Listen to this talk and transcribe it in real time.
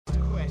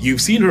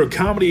You've seen her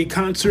comedy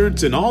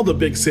concerts in all the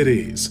big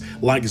cities,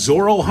 like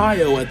Zor,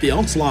 Ohio at the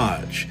Elks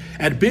Lodge,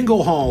 at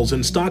bingo halls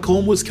in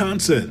Stockholm,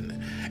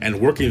 Wisconsin,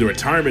 and working the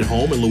retirement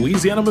home in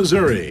Louisiana,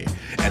 Missouri.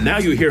 And now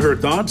you hear her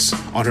thoughts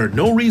on her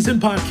No Reason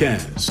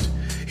podcast.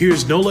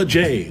 Here's Nola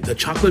J, the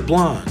Chocolate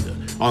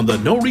Blonde, on the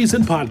No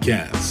Reason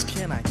podcast.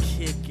 Can I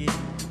kick it?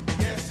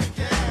 Yes, you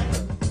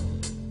can.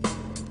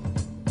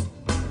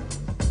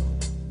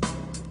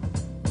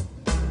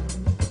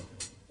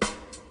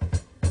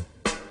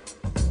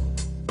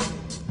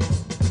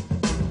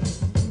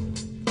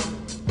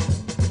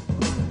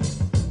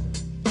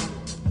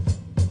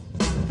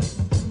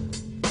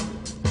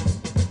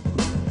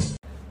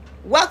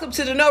 Welcome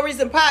to the No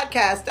Reason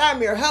Podcast.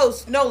 I'm your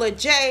host, Nola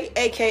J,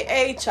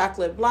 a.k.a.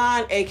 Chocolate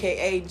Blonde,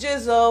 a.k.a.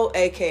 Jizzo,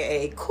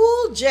 a.k.a.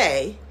 Cool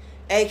J,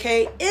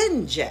 a.k.a.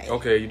 NJ.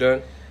 Okay, you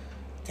done?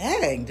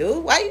 Dang,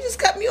 dude. Why you just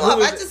cut me off?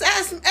 I just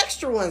asked some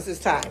extra ones this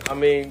time. I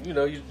mean, you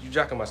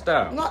jocking my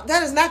style. No,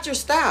 that is not your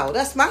style.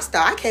 That's my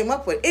style. I came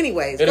up with it.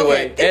 Anyways, go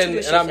Anyway, ahead. and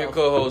Introduce I'm your yourself.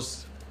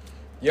 co-host,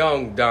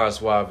 Young Don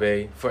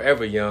Suave,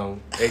 forever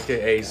young,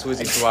 a.k.a.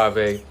 Swizzy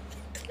Suave,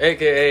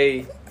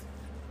 a.k.a.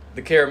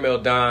 the Caramel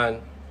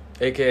Don,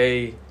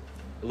 a.k.a. a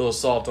little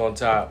salt on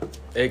top,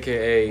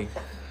 a.k.a.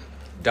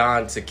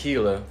 Don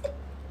Tequila.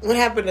 What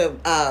happened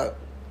to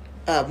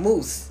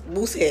Moose?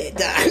 Moosehead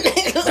Don.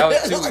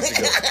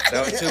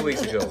 That was 2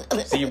 weeks ago.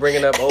 See, you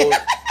bringing up old.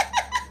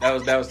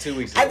 That was 2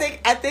 weeks ago.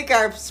 I think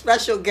our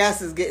special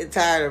guest is getting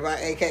tired of our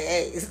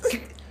AKAs.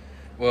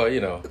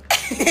 Well,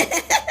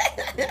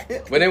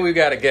 But then we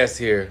got a guest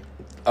here,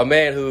 a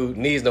man who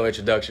needs no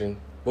introduction,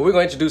 but we're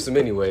going to introduce him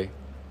anyway.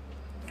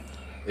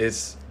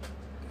 It's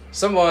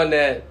someone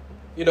that,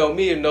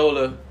 me and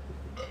Nola,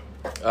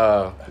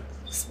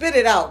 Spit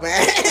it out,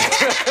 man.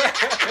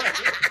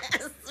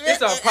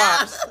 it's our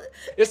pops.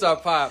 It's our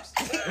pops.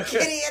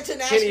 Kenny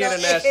International, Kenny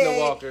International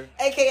Walker.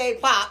 AKA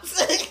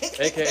Pops.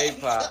 AKA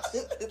Pops.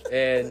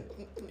 And,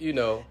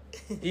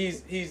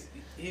 he's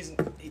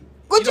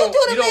Would you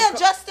do the man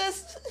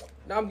justice?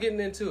 No, I'm getting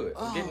into it.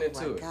 Oh,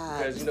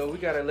 Because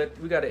God.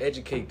 we gotta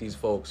educate these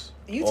folks.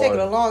 You taking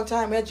a long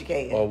time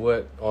educating.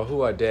 on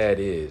who our dad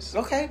is.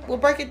 Okay, we'll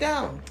break it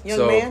down, young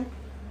So- man.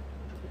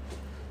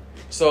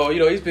 So,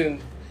 he's been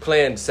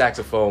playing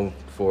saxophone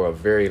for a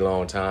very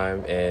long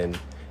time, and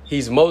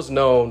he's most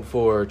known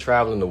for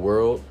traveling the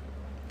world,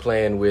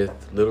 playing with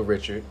Little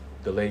Richard,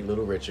 the late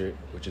Little Richard,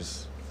 which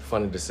is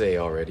funny to say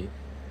already,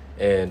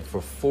 and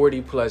for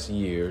 40 plus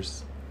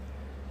years.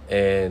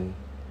 And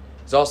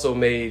he's also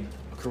made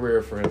a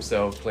career for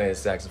himself playing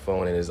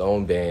saxophone in his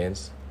own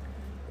bands,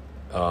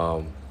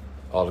 all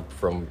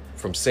from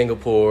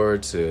Singapore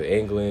to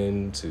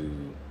England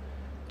to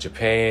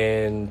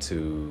Japan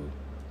to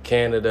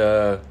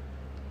Canada.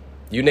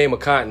 You name a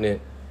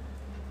continent,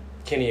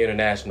 Kenny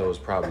International has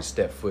probably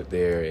stepped foot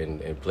there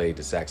and played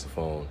the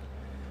saxophone.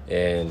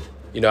 And,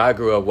 I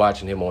grew up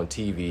watching him on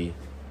TV,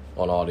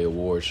 on all the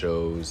award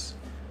shows,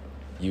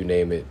 you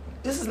name it.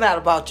 This is not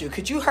about you.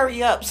 Could you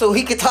hurry up so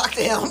we could talk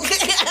to him?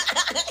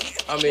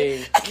 I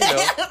mean,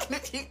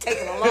 You're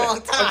taking a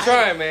long time. I'm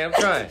trying, man.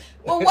 I'm trying.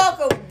 Well,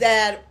 welcome,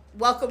 Dad.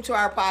 Welcome to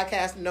our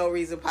podcast, No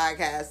Reason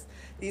Podcast.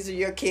 These are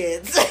your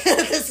kids.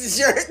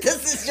 These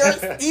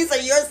are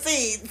your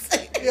seeds.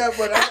 Yeah,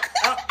 but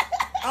I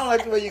don't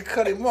like the way you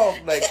cut him off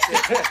like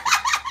that.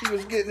 He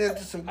was getting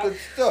into some good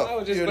stuff. I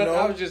was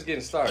just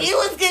getting started. He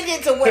was getting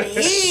into what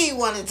he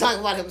wanted to talk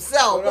about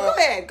himself.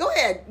 But go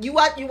ahead. You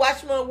watch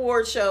him on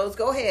award shows.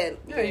 Go ahead.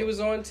 Yeah, he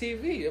was on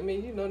TV. I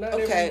mean,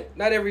 Okay.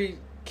 not every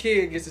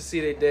kid gets to see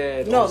their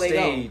dad No, on they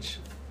stage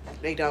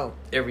They don't.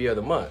 every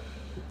other month.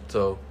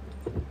 So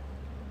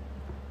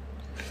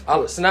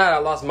tonight I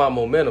lost my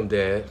momentum,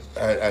 Dad.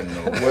 I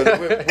know. Well,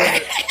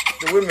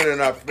 the women in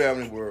our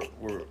family were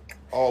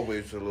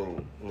always a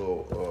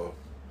little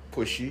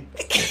pushy.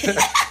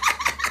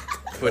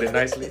 Put it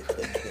nicely.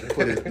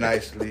 Put it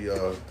nicely.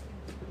 I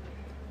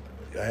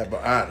have an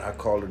aunt. I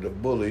call her the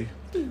bully.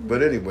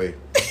 But anyway,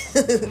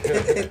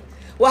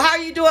 Well, how are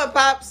you doing,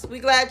 Pops? We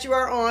glad you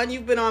are on.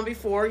 You've been on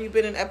before. You've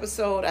been in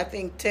episode, I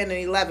think, 10 and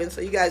 11. So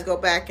you guys go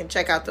back and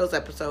check out those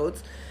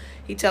episodes.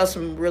 He tells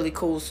some really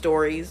cool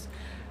stories.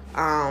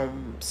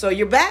 So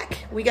you're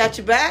back. We got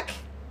you back.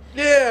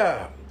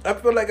 yeah, I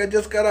feel like I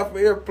just got off an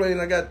airplane.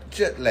 I got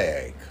jet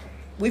lag.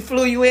 We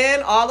flew you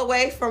in all the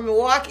way from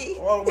Milwaukee.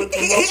 All the way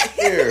from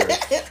upstairs.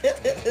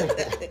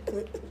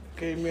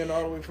 Came in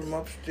all the way from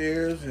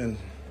upstairs and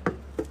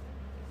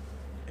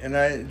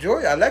I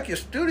like your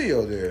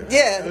studio there.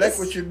 Yeah, I like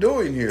what you're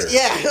doing here.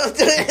 Yeah,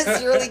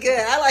 it's really good.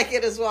 I like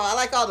it as well. I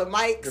like all the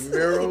mics. The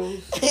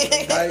murals,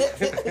 the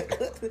lights.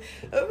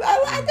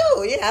 I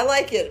do. Yeah, I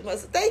like it.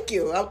 Thank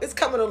you. It's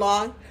coming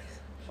along.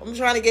 I'm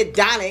trying to get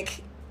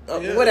Donick.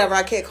 Yeah. Whatever.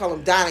 I can't call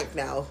him Donick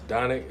now.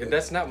 Donick,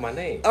 that's not my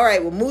name. All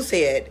right. Well,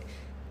 Moosehead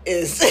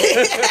is.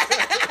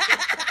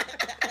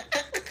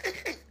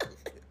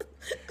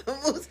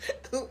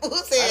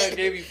 I done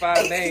gave you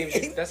 5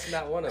 names. That's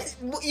not one of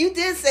them. You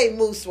did say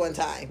moose one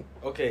time.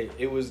 Okay,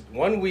 it was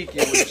 1 week.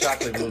 It was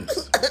chocolate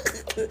mousse.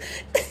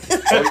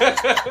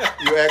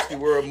 You actually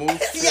were a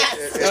mousse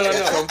Yes.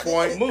 at some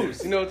point?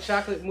 Mousse. You know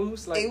chocolate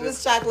mousse? Like It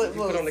was chocolate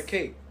you put mousse. on the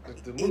cake.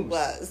 The mousse. It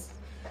was.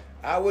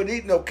 I wouldn't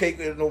eat no cake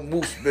with no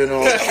mousse been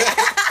on.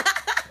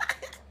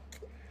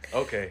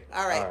 Okay.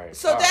 All right.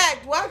 So, Dad,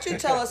 why don't you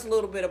tell us a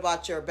little bit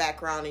about your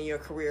background and your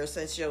career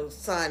since your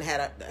son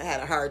had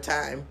a hard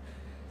time?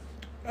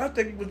 I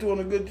think he was doing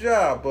a good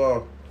job.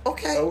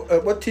 Okay.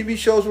 What TV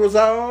shows was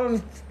I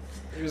on?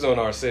 He was on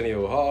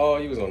Arsenio Hall.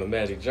 He was on the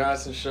Magic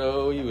Johnson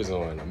Show. He was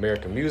on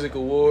American Music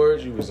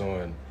Awards. He was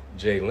on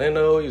Jay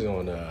Leno. He was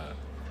on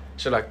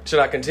Should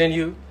I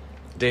Continue?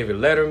 David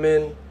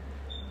Letterman.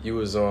 You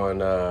was on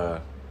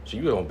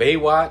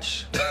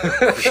Baywatch.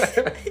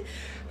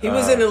 He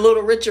was in the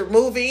Little Richard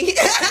movie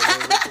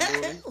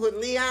with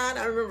Leon.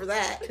 I remember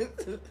that.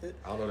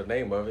 I don't know the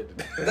name of it.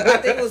 I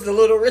think it was the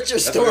Little Richard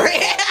story.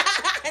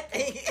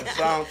 The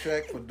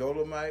soundtrack for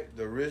Dolomite,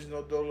 the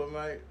original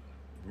Dolomite,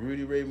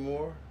 Rudy Ray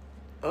Moore.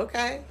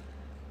 Okay.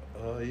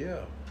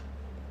 Yeah.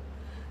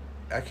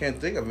 I can't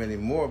think of any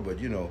more, but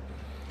you know,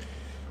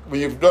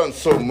 when you've done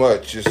so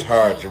much, it's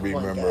hard to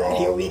remember all.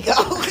 Here we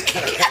go.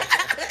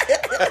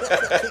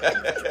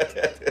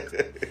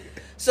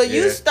 So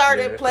you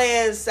started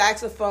playing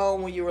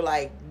saxophone when you were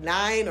like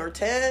 9 or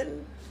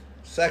 10?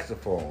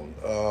 Saxophone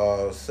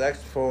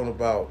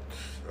about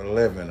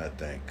 11, I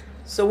think.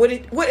 So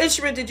what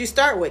instrument did you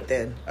start with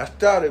then? I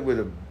started with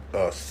a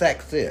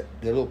saxette,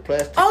 the little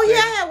plastic. Oh thing.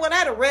 yeah, well I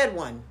had a red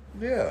one.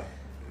 Yeah.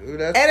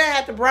 And I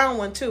had the brown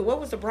one too. What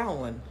was the brown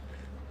one?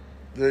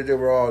 They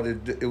were all.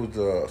 It was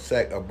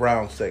a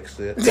brown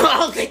saxette. No, I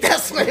don't think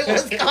that's what it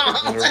was called.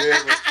 And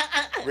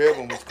the red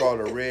one was called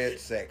a red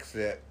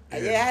saxette. Yeah,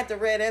 I had the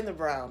red and the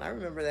brown. I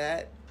remember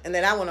that. And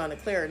then I went on the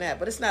clarinet,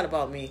 but it's not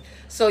about me.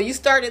 So you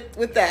started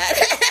with that.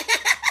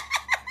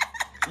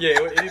 Yeah,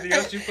 anything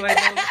else you played?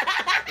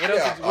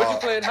 What you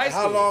play in high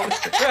school? How long?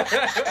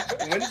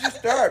 When did you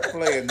start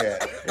playing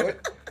that?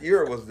 What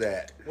year was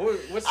that? What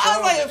I was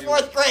song like did in you-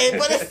 4th grade,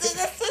 but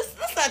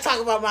let's not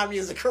talk about my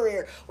music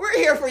career. We're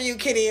here for you,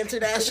 Kitty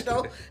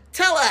International.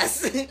 Tell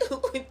us.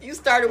 You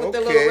started with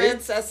the little red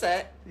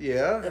sassette.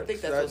 Yeah, I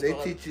think that's what's they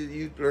called. teach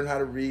you learn how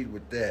to read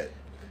with that,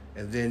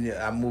 and then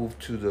I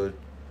moved to the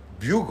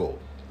bugle.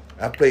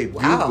 I played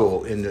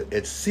bugle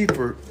at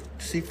Seaford.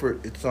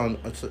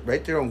 It's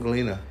right there on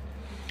Galena.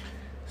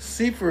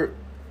 Seaford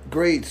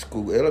grade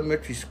school,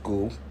 elementary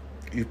school.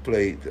 I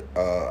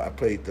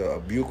played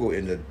the bugle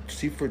in the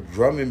Seaford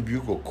Drum and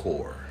Bugle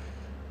Corps.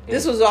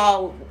 This was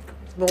all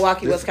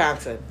Milwaukee,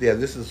 Wisconsin. Yeah,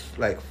 this is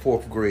like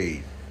 4th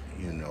grade.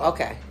 You know.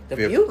 Okay. The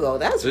Fifth. bugle,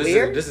 that's So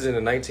weird. this is in the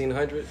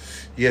 1900s?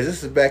 Yeah,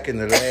 this is back in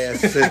the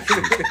last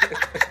century.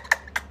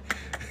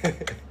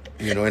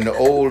 You know, in the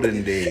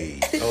olden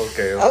days.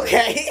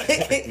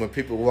 Okay. When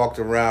people walked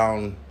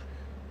around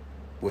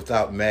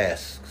without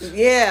masks.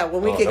 Yeah,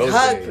 when we could those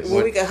hug days.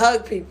 when we could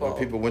hug people. When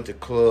people went to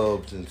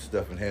clubs and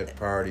stuff and had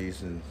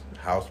parties and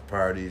house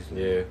parties. And,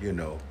 Yeah. You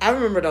know, I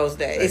remember those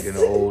back days. in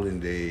the olden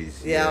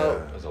days. Yeah.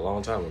 That was a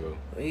long time ago.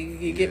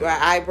 You get my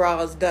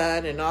eyebrows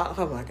done and all.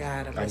 Oh my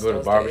God! I go to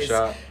the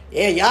barbershop.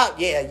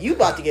 Yeah, you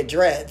about to get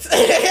dreads.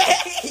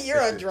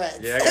 You're on dreads.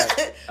 Yeah,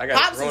 I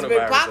got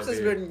coronavirus Pops up has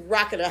here. been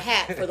rocking a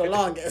hat for the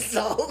longest,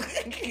 so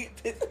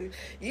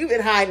you've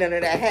been hiding under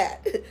that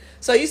hat.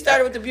 So you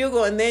started with the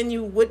bugle, and then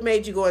what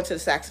made you go into the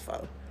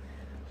saxophone?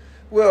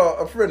 Well,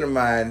 a friend of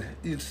mine,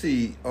 you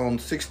see, on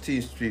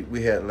 16th Street,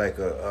 we had like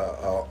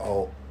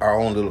our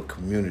own little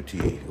community.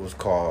 It was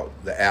called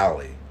the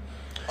Alley.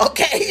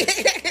 Okay.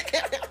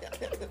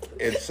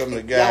 And some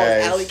of the Y'all was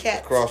guys alley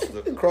cats.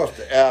 across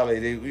the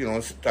alley,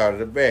 they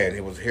started a band.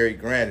 It was Harry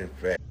Grant, in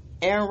fact.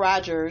 Aaron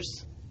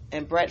Rodgers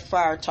and Brett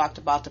Favre talked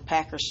about the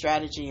Packers'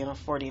 strategy in the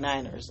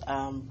 49ers.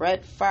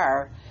 Brett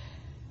Favre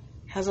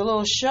has a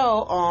little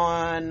show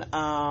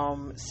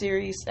on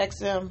Sirius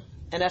XM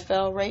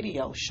NFL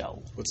radio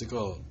show. What's it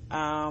called?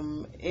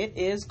 It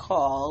is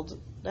called,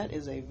 that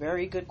is a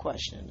very good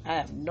question. I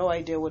have no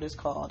idea what it's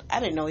called. I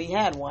didn't know he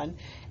had one,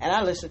 and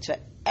I listen to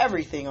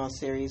everything on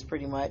Sirius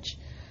pretty much.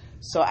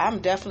 So I'm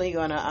definitely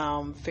going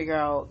to figure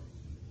out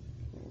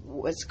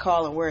what's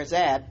called and where it's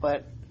at.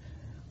 But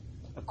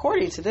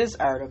according to this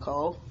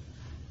article,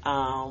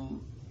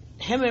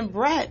 him and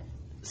Brett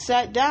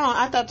sat down.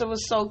 I thought that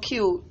was so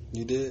cute.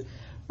 You did?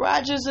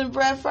 Rodgers and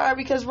Brett Favre,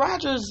 because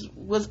Rodgers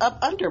was up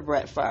under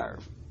Brett Favre.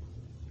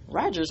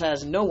 Rodgers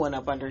has no one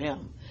up under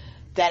him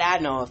that I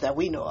know of, that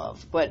we know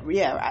of. But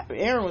yeah,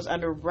 Aaron was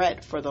under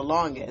Brett for the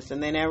longest,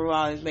 and then everyone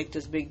always make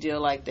this big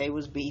deal like they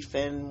was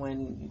beefing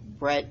when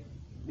Brett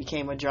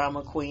became a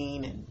drama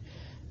queen and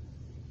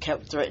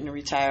kept threatening to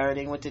retire. And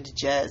he went to the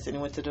Jets and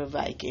he went to the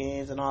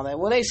Vikings and all that.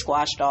 Well, they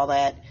squashed all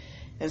that,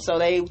 and so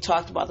they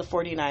talked about the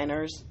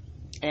 49ers.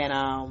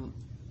 And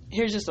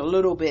here's just a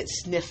little bit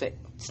snippet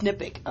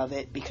of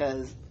it,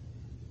 because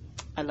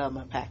I love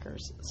my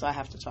Packers, so I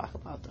have to talk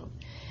about them.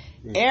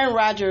 Aaron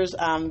Rodgers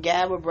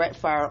gabbed with Brett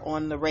Favre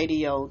on the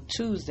radio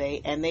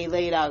Tuesday, and they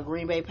laid out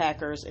Green Bay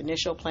Packers'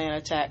 initial plan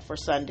attack for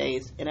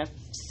Sunday's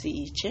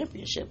NFC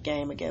Championship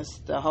game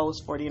against the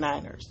host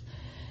 49ers.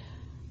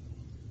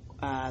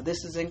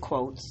 this is in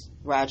quotes,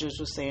 Rodgers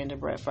was saying to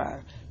Brett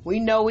Favre, "We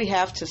know we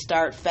have to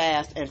start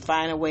fast and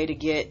find a way to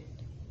get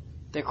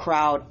the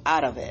crowd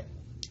out of it.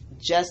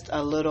 Just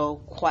a little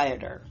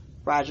quieter,"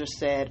 Rodgers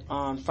said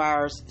on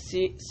Favre's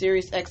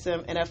Sirius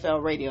XM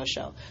NFL radio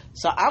show.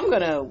 So I'm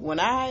going to, when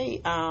I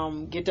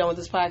get done with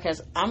this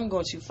podcast, I'm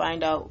going to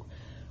find out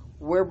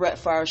where Brett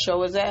Favre's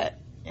show is at,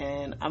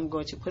 and I'm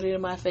going to put it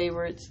in my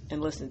favorites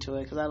and listen to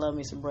it because I love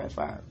me some Brett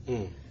Favre.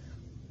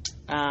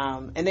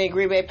 And then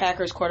Green Bay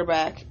Packers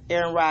quarterback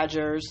Aaron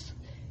Rodgers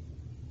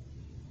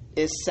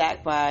is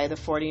sacked by the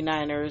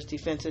 49ers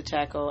defensive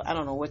tackle. I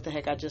don't know what the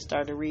heck I just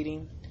started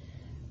reading.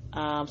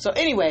 So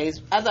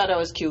anyways, I thought that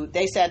was cute.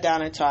 They sat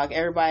down and talked.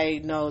 Everybody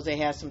knows they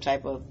had some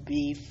type of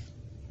beef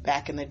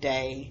back in the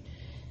day.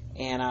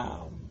 And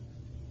now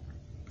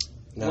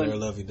they're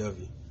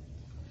lovey-dovey.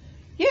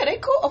 Yeah, they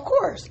cool, of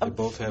course. They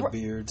both have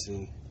beards,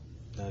 and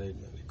now they're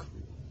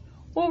cool.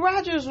 Well,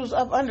 Rodgers was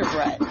up under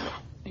Brett.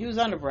 He was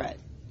under Brett.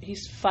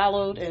 He's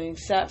followed and he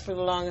sat for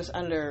the longest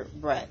under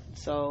Brett.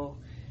 So,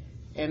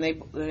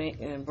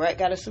 and Brett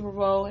got a Super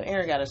Bowl and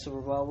Aaron got a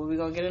Super Bowl. But we're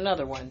gonna get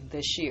another one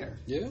this year.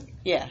 Yeah.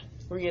 Yeah,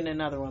 we're getting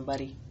another one,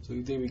 buddy. So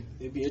you think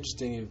it'd be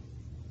interesting if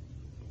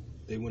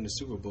they win the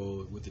Super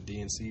Bowl with the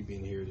DNC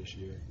being here this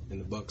year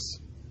and the Bucks?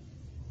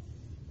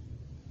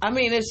 I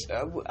mean,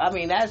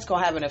 that's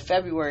gonna happen in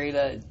February.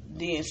 The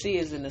DNC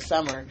is in the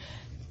summer.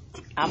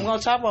 I'm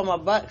gonna talk about my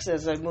Bucks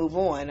as I move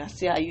on. I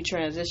see how you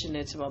transition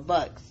into my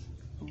Bucks.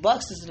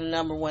 Bucks is the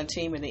number one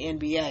team in the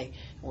NBA.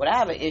 What I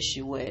have an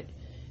issue with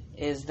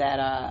is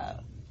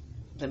that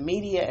the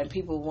media and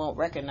people won't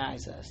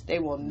recognize us. They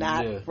will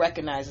not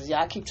recognize us.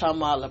 Y'all keep talking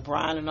about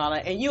LeBron and all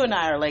that. And you and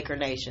I are Laker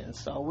Nation,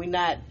 so we're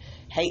not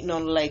hating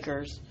on the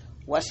Lakers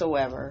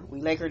whatsoever.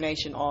 We Laker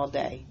Nation all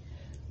day.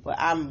 But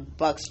I'm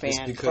Bucks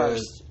fan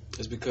first.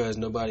 It's because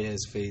nobody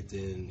has faith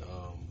in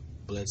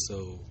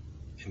Bledsoe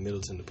and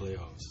Middleton in the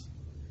playoffs.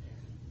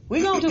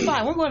 We're going to do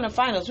fine. We're going to the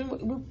finals. We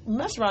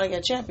mess around and get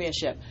a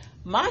championship.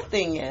 My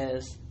thing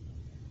is,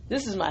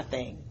 this is my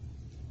thing.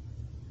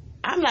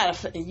 I'm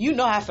not you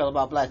know how I feel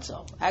about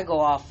Bledsoe. I go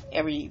off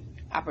every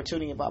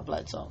opportunity about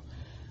Bledsoe.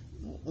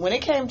 When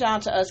it came down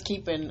to us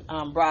keeping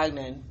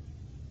Brogdon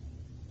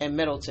and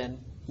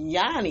Middleton,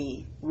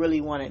 Yanni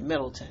really wanted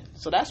Middleton.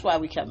 So that's why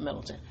we kept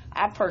Middleton.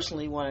 I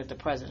personally wanted the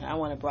president. I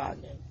wanted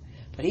Brogdon.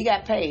 But he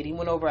got paid. He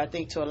went over, I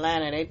think, to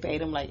Atlanta. They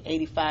paid him like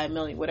 $85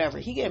 million, whatever.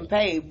 He getting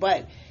paid,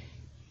 but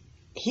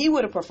he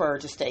would have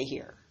preferred to stay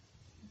here.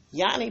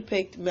 Yanni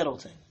picked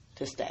Middleton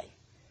to stay.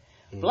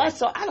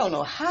 Bledsoe, I don't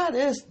know how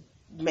this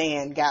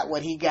man got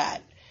what he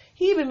got.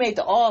 He even made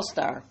the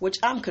All-Star, which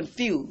I'm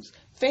confused.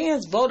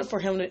 Fans voted for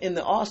him in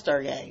the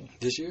All-Star game.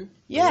 This year?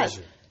 Yes,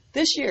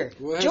 this year.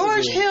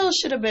 George Hill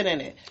should have been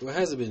in it. Well, it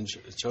hasn't been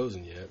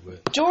chosen yet,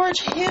 but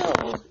George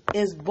Hill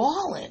is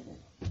balling.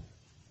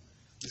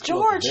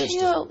 George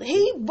Hill,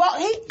 he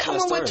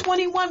coming with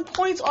 21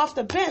 points off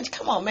the bench.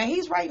 Come on, man.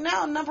 He's right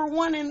now number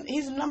one, and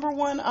he's number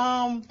one.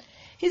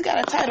 He's got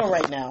a title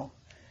right now.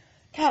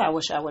 God, I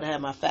wish I would have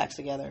had my facts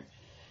together.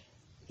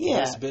 Yeah.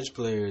 The best bench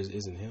player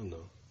isn't him,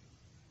 though.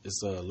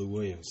 It's Lou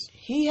Williams.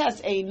 He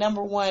has a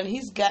number one.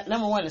 He's got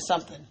number one in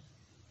something.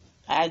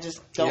 I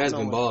just don't know. He has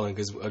been balling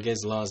because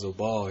against Lonzo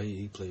Ball,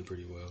 he played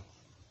pretty well.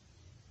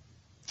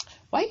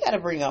 Why you got to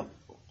bring up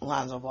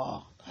Lonzo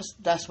Ball?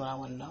 That's what I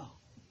want to know.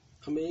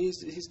 I mean,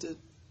 he's the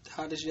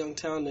hottest young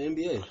talent in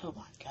the NBA. Oh,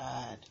 my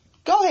God.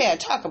 Go ahead.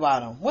 Talk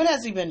about him. What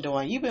has he been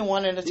doing? You've been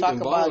wanting to talk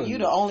about. You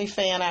the only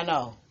fan I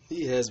know.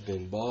 He has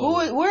been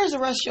balling. Where's the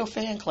rest of your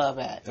fan club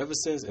at? Ever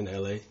since in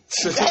L.A.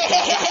 Where's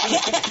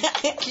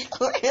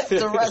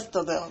the rest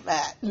of them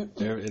at?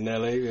 In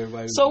L.A.,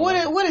 everybody. So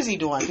what is he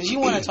doing? Because you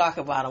want to talk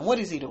about him. What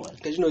is he doing?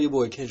 Because your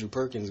boy Kendrick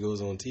Perkins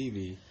goes on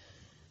TV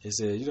and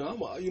says, I'm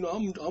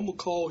gonna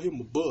call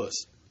him a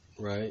bust,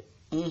 right?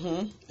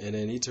 Mm-hmm. And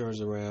then he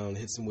turns around,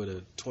 hits him with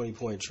a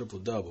 20-point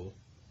triple-double.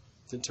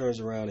 Then turns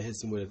around and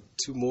hits him with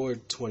 2 more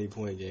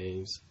 20-point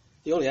games.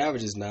 He only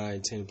averages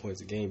 9, 10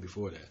 points a game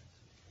before that.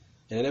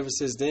 And ever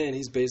since then,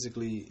 he's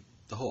basically,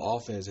 the whole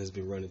offense has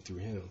been running through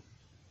him.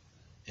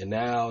 And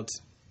now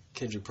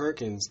Kendrick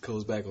Perkins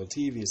goes back on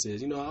TV and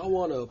says, I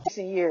want to.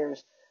 Recent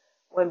years,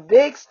 when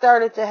Big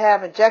started to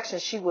have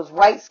injections, she was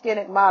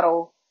white-skinned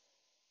model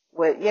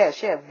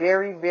she had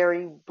very,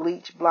 very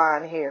bleached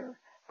blonde hair.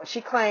 But she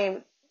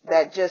claimed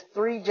that just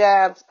 3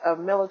 jabs of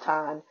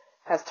Miltone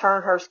has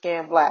turned her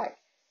skin black.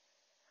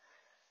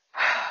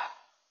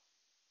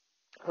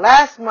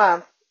 Last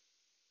month,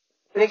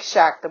 Big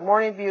shocked the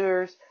morning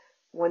viewers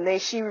when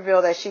she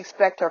revealed that she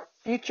expects her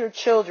future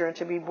children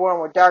to be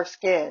born with dark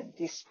skin,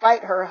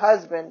 despite her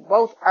husband,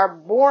 both are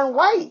born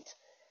white.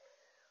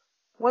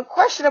 When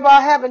questioned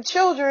about having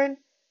children,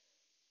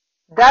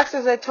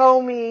 doctors have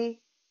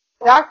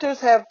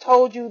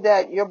told you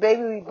that your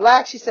baby will be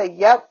black. She said,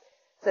 yep.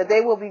 Said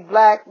they will be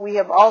black. We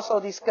have also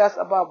discussed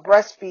about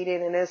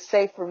breastfeeding, and it's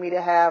safe for me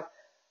to have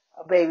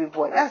a baby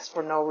boy. That's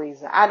for no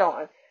reason. I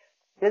don't.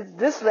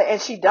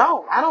 And she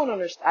don't. I don't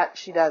understand.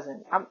 She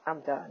doesn't.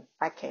 I'm done.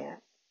 I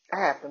can't. I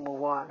have to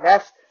move on.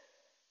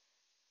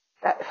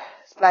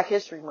 It's Black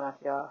History Month,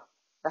 y'all.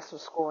 That's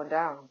what's going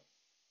down.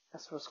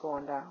 That's what's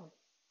going down.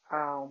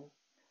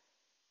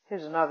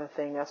 Here's another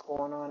thing that's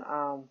going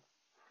on.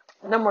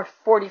 Number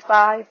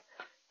 45,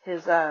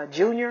 his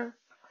junior.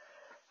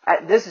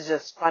 This is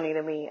just funny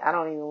to me. I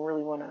don't even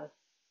really want to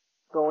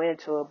go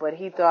into it, but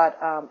he thought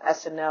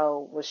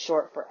SNL was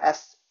short for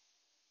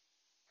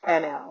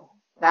SNL,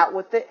 not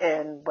with the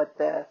N, but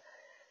the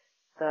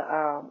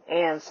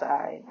and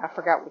sign. I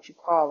forgot what you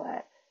call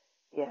that.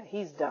 Yeah,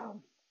 he's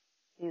dumb.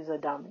 He's a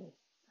dummy.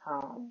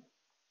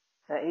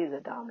 He's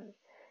a dummy.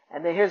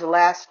 And then here's the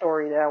last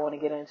story that I want to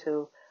get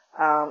into.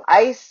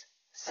 ICE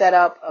set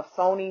up a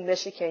phony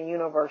Michigan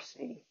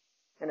University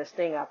in a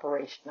sting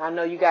operation. I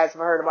know you guys have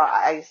heard about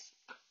ICE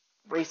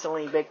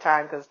recently, big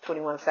time, because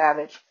 21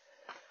 Savage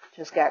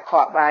just got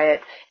caught by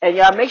it. And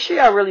y'all, make sure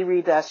y'all really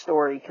read that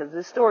story, because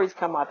the stories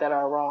come out that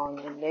are wrong,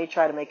 and they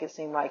try to make it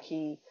seem like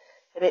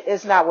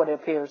it's not what it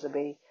appears to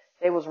be.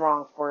 They was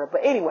wrong for it.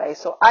 But anyway,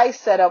 so ICE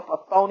set up a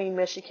phony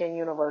Michigan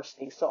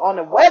University. So on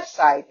the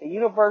website, the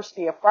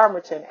University of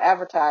Farmington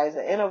advertised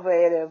an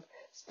innovative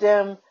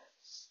STEM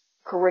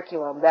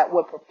curriculum that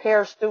would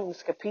prepare students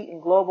to compete in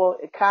global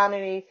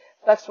economy,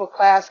 flexible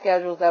class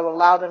schedules that would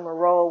allow them to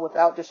enroll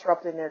without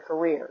disrupting their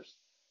careers.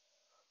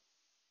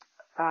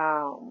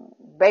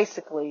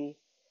 Basically,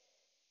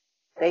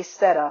 they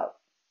set up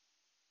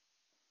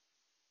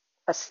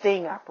a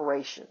sting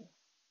operation.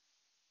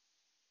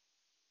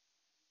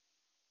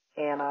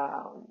 And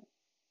I'm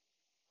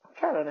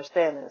trying to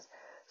understand this.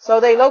 So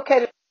they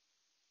located.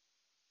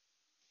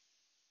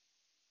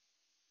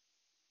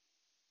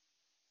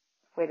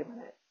 Wait a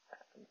minute.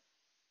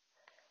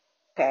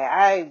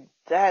 Okay,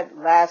 that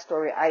last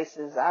story,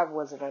 ISIS, I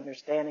wasn't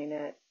understanding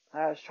it.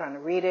 I was trying to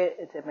read it.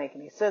 It didn't make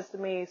any sense to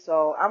me.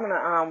 So I'm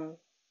gonna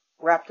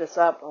wrap this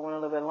up. I went a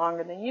little bit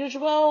longer than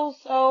usual.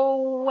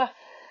 So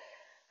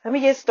let me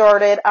get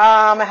started.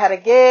 I had a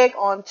gig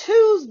on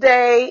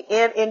Tuesday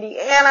in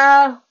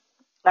Indiana.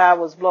 I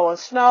was blowing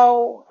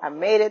snow. I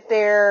made it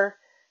there.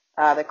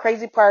 The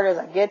crazy part is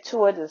I get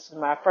to it. This is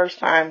my first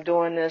time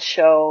doing this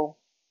show.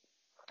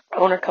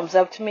 Owner comes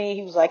up to me.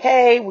 He was like,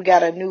 hey, we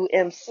got a new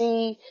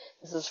MC.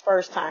 This is his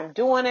first time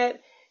doing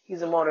it.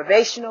 He's a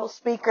motivational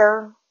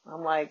speaker.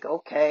 I'm like,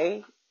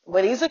 okay.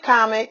 But he's a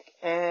comic,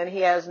 and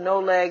he has no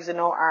legs and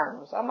no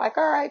arms. I'm like,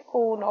 all right,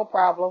 cool, no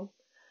problem.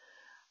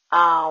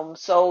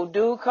 So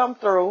dude come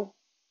through.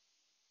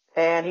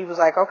 And he was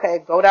like, okay,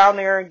 go down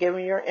there and give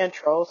me your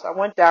intro. So I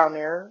went down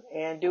there,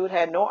 and dude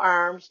had no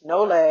arms,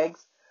 no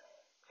legs.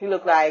 He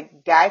looked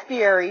like Guy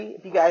Fieri.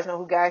 If you guys know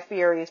who Guy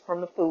Fieri is from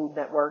the Food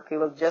Network, he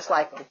looked just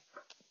like him.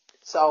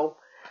 So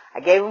I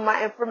gave him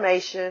my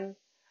information.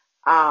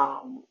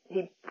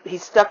 He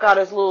stuck out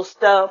his little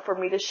stub for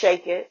me to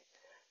shake it.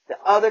 The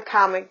other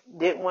comic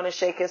didn't want to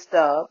shake his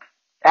stub.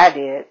 I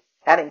did.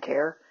 I didn't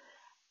care.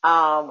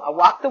 I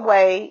walked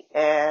away,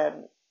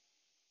 and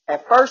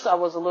at first, I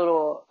was a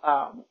little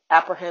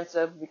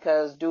apprehensive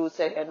because dude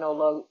said he had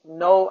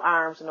no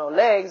arms, no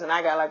legs, and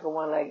I got like a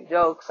one-legged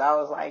joke, so I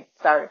was like,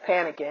 started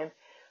panicking.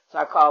 So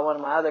I called one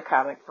of my other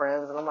comic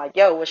friends, and I'm like,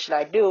 yo, what should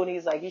I do? And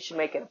he's like, you should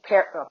make it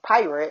a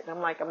pirate. And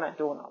I'm like, I'm not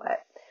doing all that.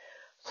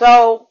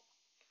 So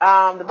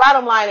the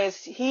bottom line is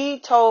he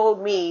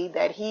told me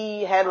that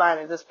he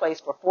headlined at this place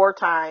for 4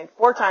 times.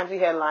 4 times he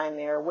headlined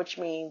there, which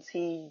means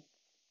he's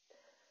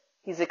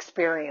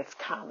experienced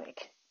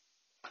comic.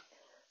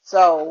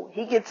 So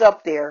he gets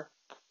up there,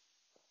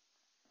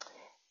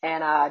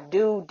 and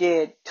dude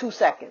did 2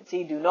 seconds.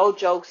 He do no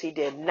jokes. He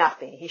did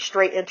nothing. He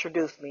straight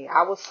introduced me.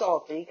 I was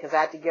salty because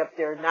I had to get up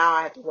there. Now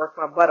I had to work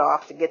my butt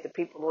off to get the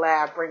people to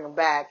laugh, bring them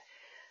back.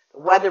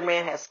 The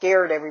weatherman has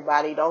scared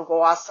everybody. Don't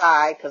go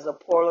outside because of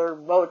polar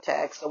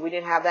vortex. So we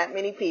didn't have that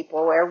many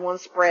people. Everyone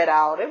spread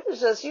out. It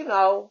was just,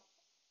 I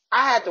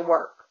had to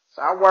work.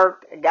 So I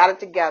worked and got it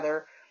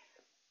together.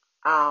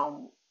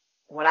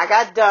 When I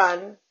got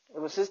done, it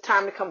was his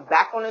time to come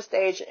back on the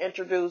stage and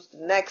introduce the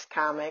next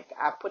comic.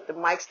 I put the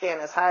mic stand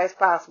as high as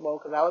possible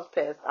because I was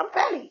pissed. I'm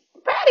petty.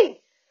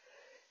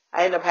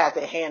 I ended up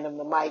having to hand him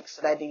the mic,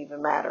 so that didn't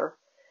even matter.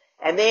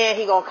 And then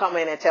he gonna come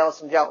in and tell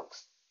some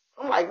jokes.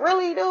 I'm like,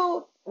 really,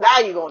 dude? Now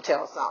you gonna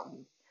tell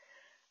something.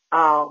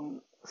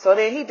 So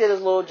then he did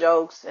his little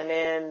jokes, and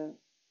then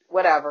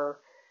whatever.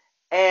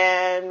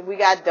 And we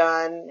got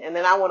done, and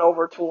then I went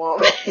over to him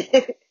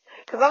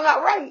because I'm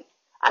not right.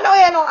 I know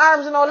he had no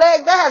arms and no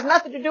legs. That has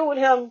nothing to do with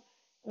him,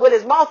 what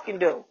his mouth can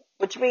do,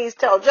 which means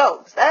tell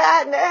jokes.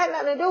 That had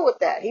nothing to do with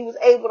that. He was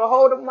able to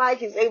hold a mic.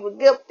 He was able to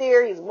get up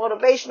there. He's a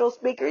motivational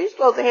speaker. He's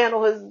supposed to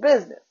handle his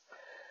business.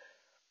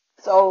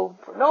 So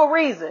for no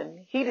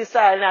reason, he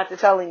decided not to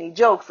tell any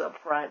jokes up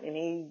front, and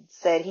he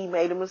said he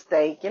made a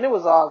mistake, and it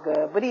was all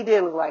good. But he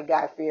did look like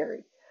Guy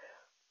Fieri.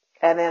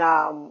 And then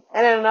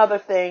another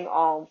thing,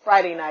 on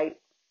Friday night,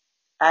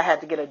 I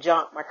had to get a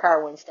jump. My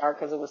car wouldn't start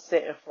because it was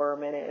sitting for a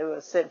minute. It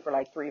was sitting for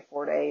like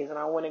 3-4 days, and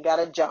I went and got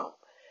a jump.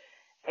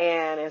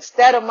 And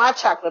instead of my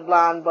chocolate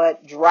blonde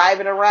butt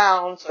driving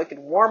around so it could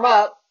warm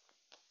up,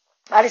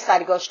 I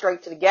decided to go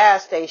straight to the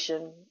gas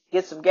station,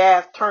 get some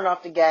gas, turn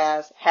off the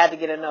gas, had to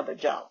get another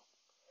jump.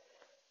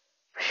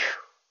 Whew.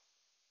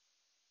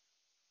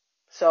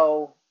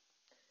 So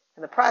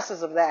in the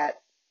process of that,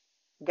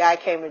 Guy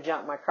came to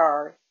jump my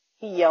car.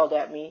 He yelled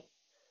at me,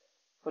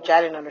 which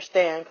I didn't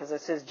understand because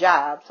it's his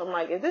job. So I'm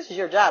like, if this is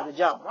your job to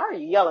jump, why are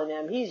you yelling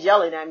at him? He's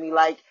yelling at me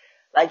like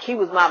he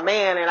was my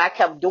man, and I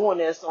kept doing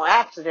this on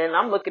accident. And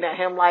I'm looking at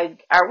him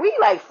like, are we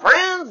like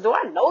friends? Do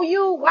I know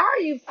you? Why are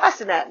you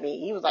fussing at me?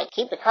 He was like,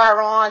 keep the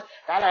car on,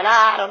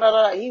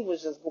 da-da-da. He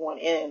was just going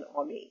in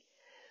on me.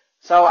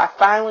 So I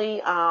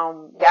finally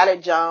got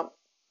it jumped,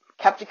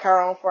 kept the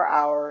car on for an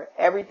hour.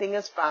 Everything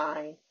is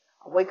fine.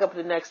 I wake up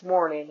the next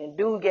morning, and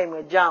dude gave me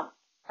a jump.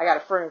 I got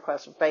a friend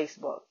request from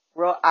Facebook.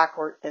 Real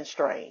awkward and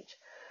strange.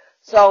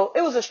 So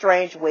it was a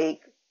strange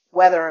week,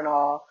 weather and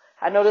all.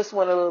 I know this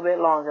went a little bit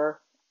longer.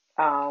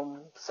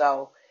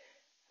 So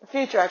in the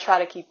future, I try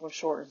to keep them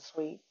short and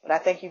sweet. But I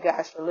thank you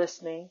guys for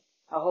listening.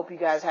 I hope you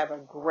guys have a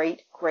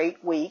great,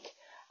 great week.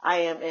 I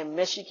am in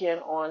Michigan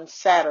on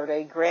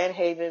Saturday, Grand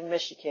Haven,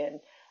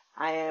 Michigan.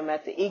 I am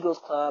at the Eagles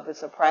Club.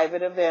 It's a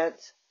private event.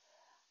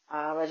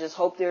 I just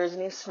hope there isn't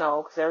any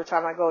snow, because every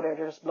time I go there,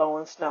 there's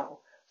blowing snow.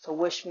 So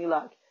wish me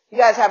luck. You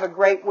guys have a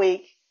great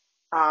week.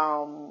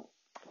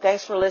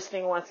 Thanks for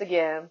listening once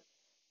again.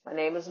 My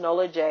name is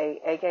Nola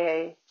J,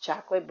 aka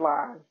Chocolate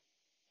Blonde.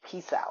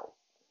 Peace out.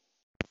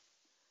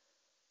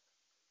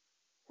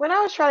 When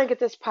I was trying to get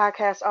this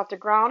podcast off the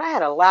ground, I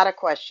had a lot of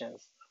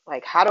questions.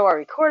 Like, how do I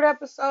record an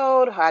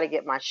episode? How to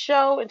get my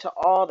show into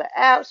all the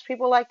apps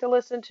people like to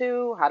listen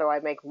to? How do I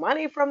make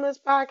money from this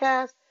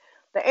podcast?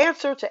 The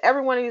answer to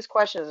every one of these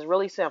questions is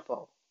really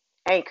simple.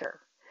 Anchor.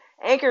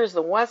 Anchor is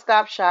the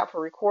one-stop shop for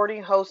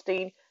recording,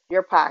 hosting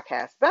your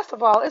podcast. Best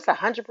of all, it's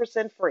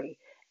 100% free,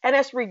 and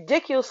it's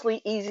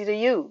ridiculously easy to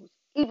use.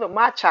 Even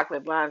my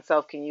chocolate blonde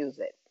self can use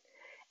it.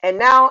 And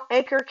now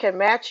Anchor can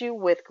match you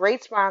with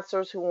great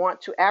sponsors who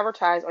want to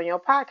advertise on your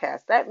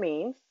podcast. That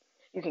means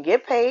you can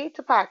get paid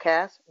to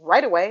podcast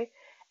right away.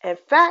 In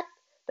fact,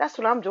 that's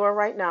what I'm doing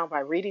right now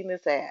by reading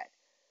this ad.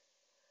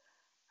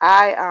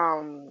 I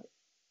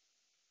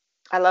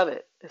love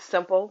it. It's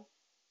simple.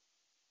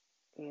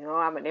 You know,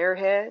 I'm an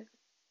airhead,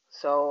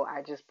 so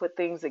I just put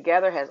things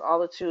together, has all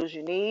the tools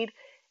you need.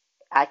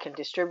 I can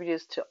distribute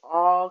this to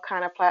all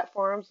kind of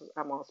platforms.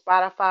 I'm on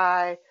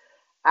Spotify,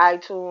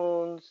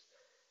 iTunes,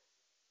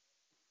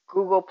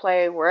 Google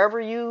Play, wherever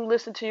you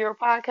listen to your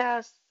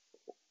podcast,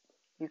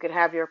 you can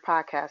have your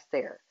podcast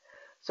there.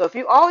 So if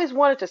you always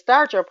wanted to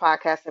start your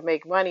podcast and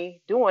make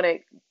money doing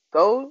it,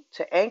 go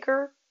to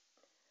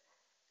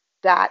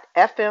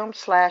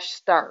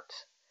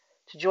anchor.fm/start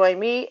to join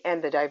me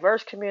and the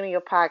diverse community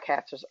of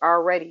podcasters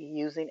already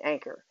using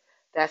Anchor.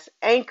 That's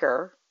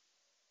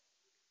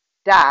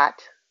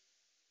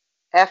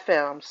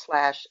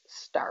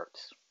anchor.fm/start.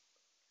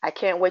 I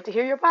can't wait to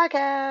hear your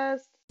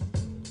podcast.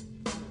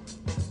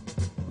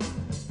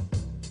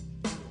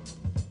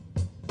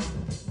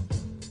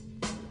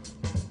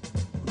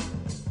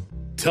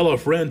 Tell a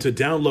friend to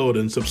download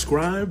and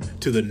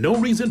subscribe to the No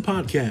Reason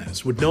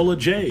Podcast with Nola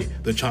J,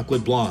 the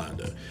Chocolate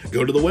Blonde.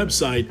 Go to the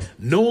website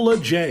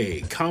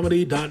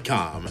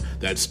nolajcomedy.com.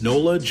 That's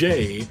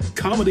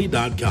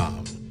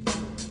nolajcomedy.com.